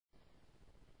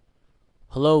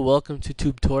Hello, welcome to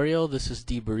Tubetorial. This is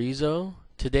Dee Barizo.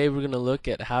 Today we're going to look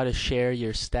at how to share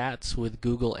your stats with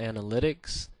Google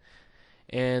Analytics.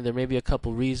 And there may be a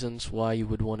couple reasons why you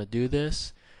would want to do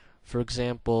this. For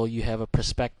example, you have a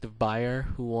prospective buyer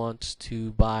who wants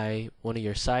to buy one of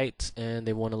your sites and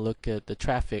they want to look at the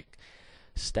traffic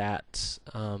stats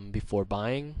before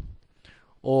buying.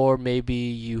 Or maybe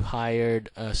you hired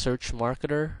a search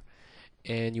marketer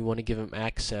and you want to give him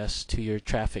access to your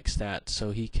traffic stats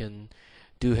so he can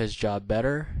do his job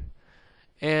better.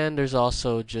 And there's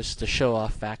also just the show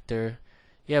off factor.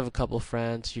 You have a couple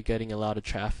friends, you're getting a lot of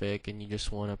traffic, and you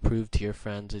just want to prove to your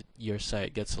friends that your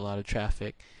site gets a lot of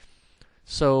traffic.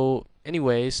 So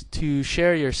anyways, to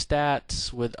share your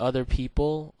stats with other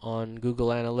people on Google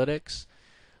Analytics,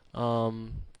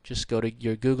 just go to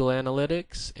your Google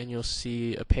Analytics and you'll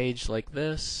see a page like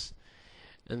this,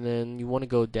 and then you want to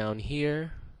go down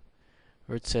here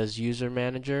where it says User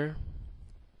Manager,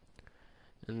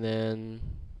 and then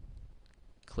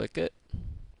click it.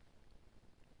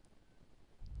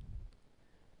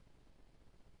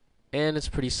 And it's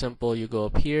pretty simple. You go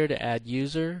up here to add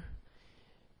user,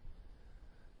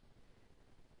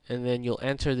 and then you'll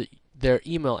enter their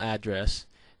email address.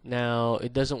 Now,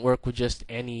 it doesn't work with just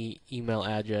any email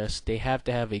address. They have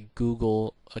to have a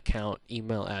Google account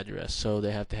email address, so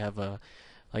they have to have a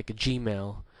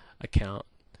Gmail account.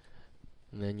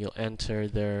 And then you'll enter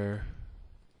their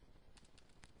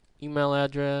email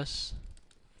address,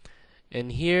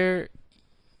 and here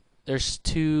there's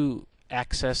two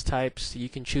access types you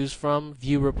can choose from: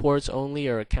 view reports only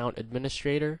or account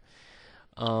administrator.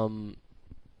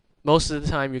 Most of the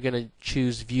time you're going to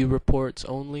choose view reports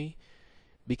only,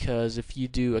 because if you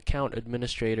do account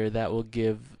administrator, that will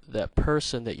give that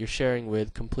person that you're sharing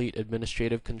with complete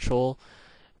administrative control,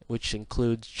 which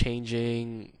includes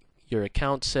changing your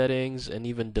account settings and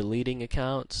even deleting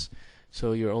accounts.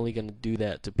 So you're only going to do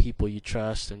that to people you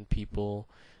trust and people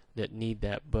that need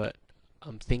that. But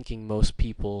I'm thinking most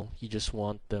people, you just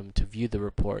want them to view the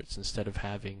reports instead of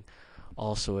having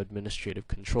also administrative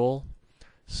control.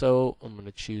 So I'm going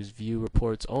to choose view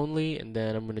reports only, and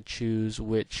then I'm going to choose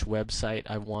which website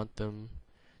I want them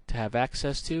to have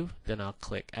access to. Then I'll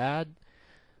click add.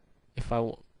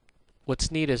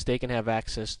 What's neat is they can have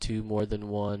access to more than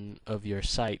one of your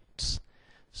sites.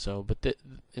 So,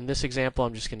 in this example,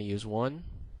 I'm just going to use one,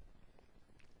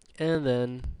 and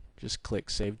then just click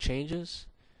Save Changes.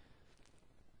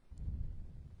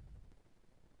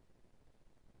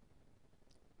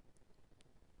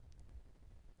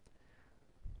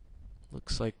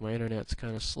 Looks like my internet's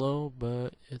kind of slow,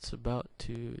 but it's about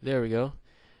to. There we go.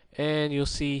 And you'll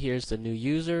see here's the new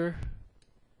user,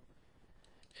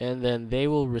 and then they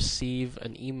will receive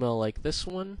an email like this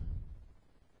one.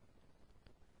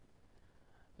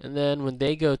 And then when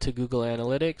they go to Google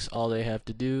Analytics, all they have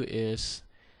to do is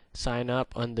sign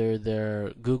up under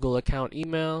their Google account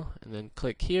email, and then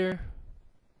click here,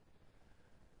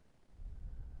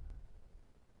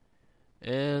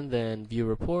 and then view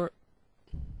report.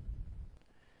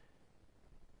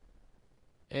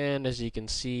 And as you can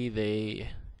see, they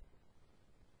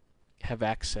have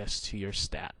access to your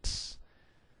stats.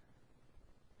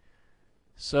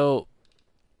 So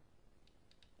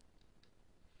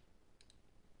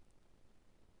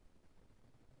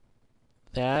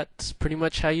that's pretty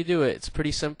much how you do it. It's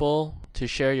pretty simple to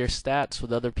share your stats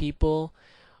with other people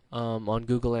on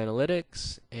Google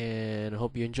Analytics, and I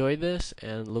hope you enjoyed this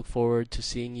and look forward to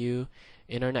seeing you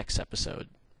in our next episode.